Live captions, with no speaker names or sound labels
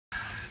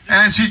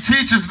And she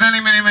teaches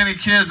many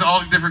kids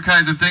all different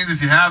kinds of things.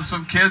 If you have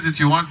some kids that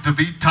you want to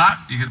be taught,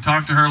 you can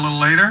talk to her a little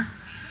later.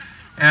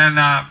 And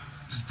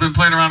she's been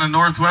playing around in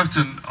Northwest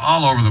and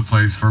all over the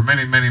place for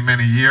many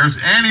years.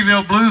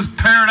 Annieville Blues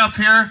paired up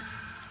here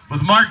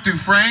with Mark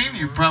Dufresne.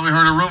 You probably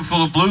heard A Room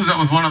Full of Blues. That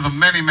was one of the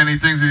many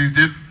things that he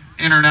did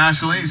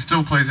internationally. He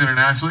still plays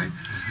internationally.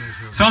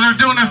 So they're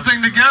doing this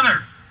thing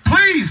together.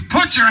 Please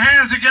put your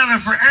hands together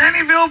for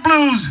Annieville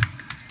Blues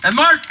and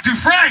Mark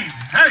Dufresne.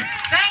 Hey.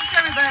 Thanks,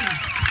 everybody.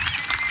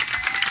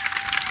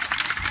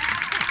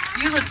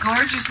 You look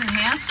gorgeous and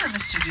handsome,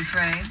 Mr.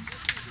 Dufresne.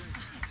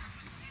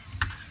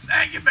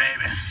 Thank you,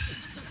 baby.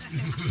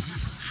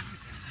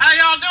 How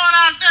y'all doing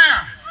out there?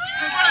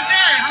 What a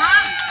day,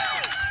 huh?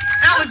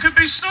 Hell, it could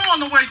be snowing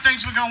the way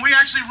things were going. We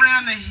actually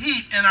ran the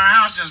heat in our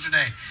house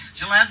yesterday.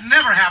 July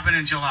never happened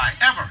in July,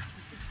 ever.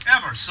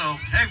 So,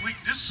 hey,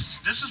 this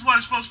is what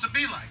it's supposed to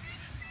be like.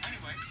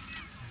 Anyway,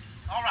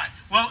 all right.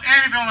 Well,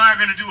 Annieville and I are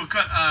going to do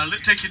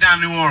take you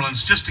down New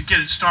Orleans just to get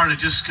it started,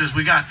 just because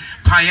we got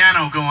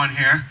piano going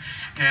here.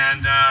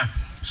 And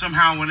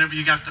somehow whenever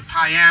you got the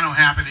piano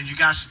happening, you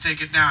got to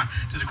take it down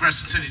to the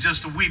Crescent City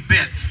just a wee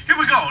bit. Here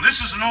we go.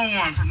 This is an old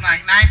one from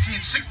like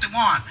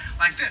 1961,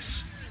 like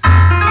this.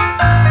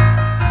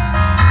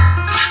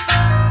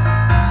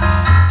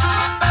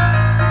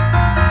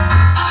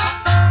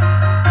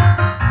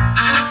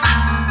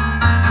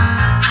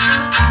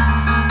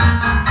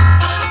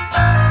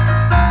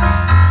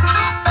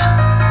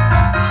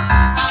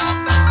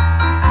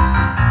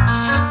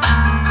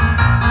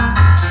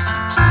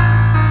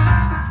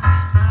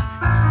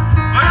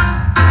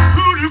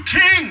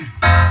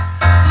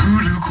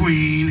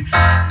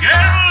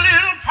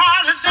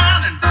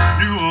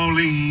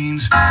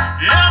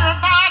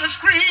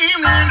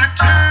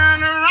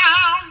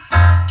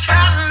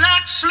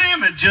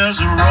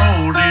 Just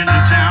rolled into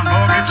town,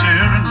 boogie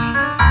children,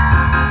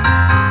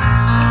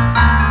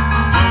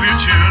 boogie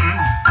children.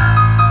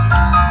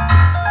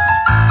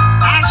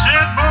 I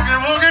said boogie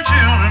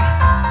children,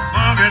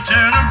 boogie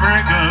till the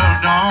break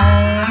of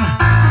dawn.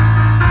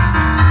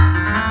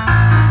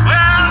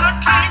 Well, the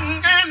king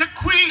and the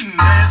queen,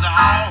 they's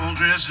all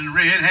dressed in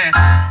red, had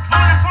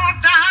 24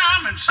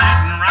 diamonds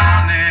sitting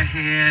around their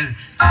head.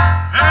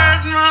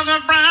 Heard Mother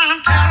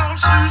Brown tell old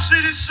Sioux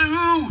City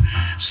Sue,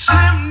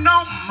 Slim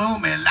don't move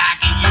me like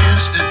he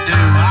used to do.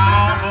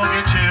 Oh,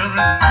 boogie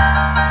children,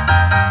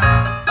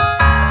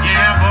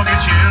 yeah, boogie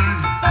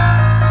children.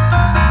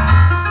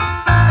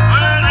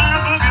 Well,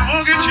 now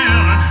boogie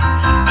children,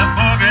 the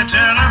boogie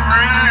till the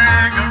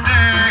break of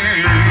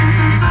day.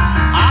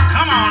 Oh,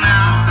 come on now.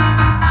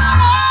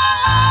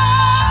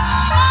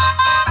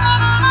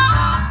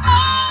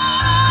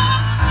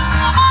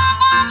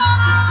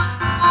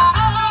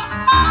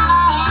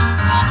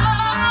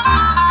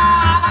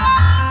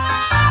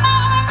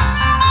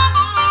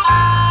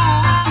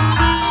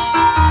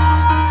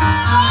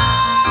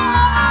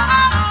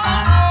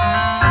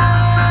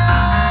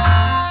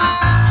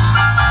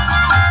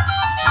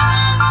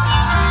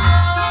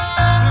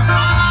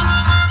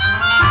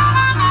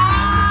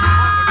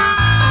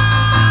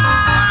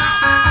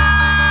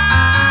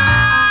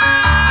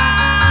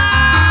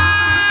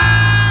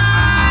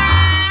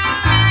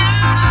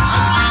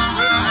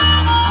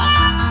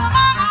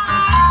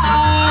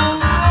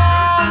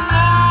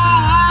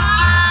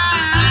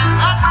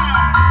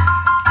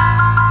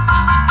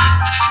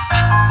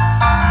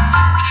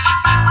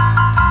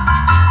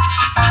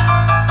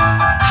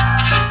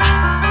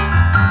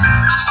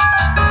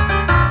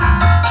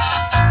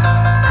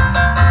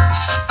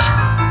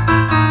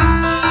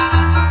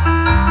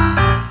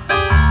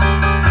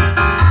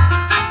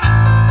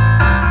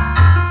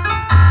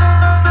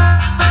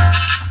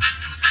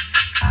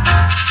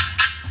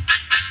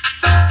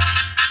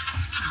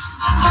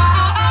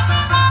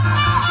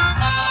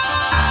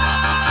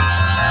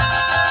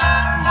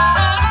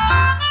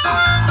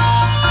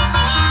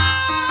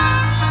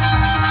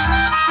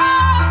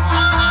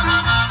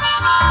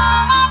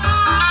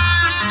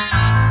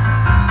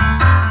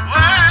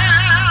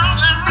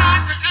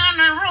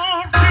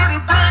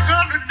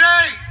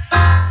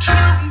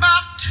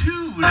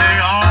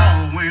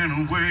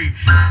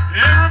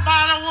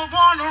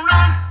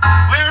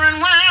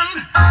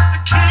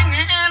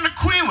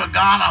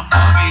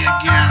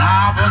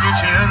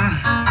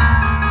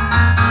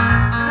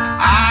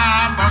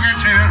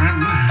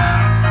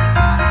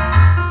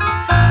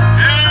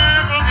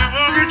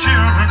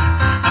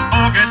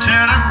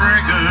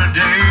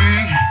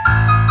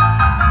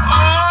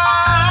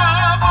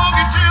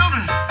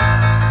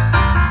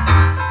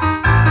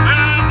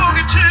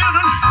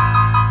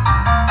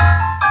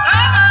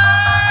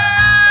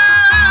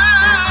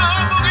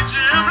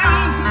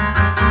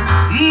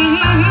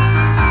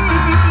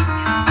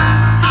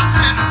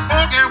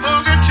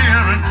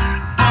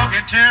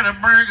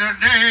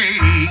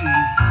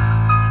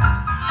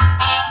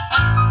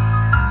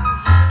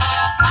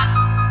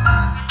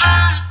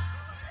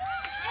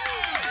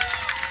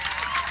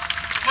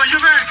 Well, you're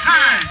very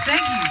kind.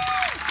 Thank you.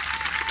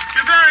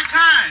 You're very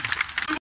kind.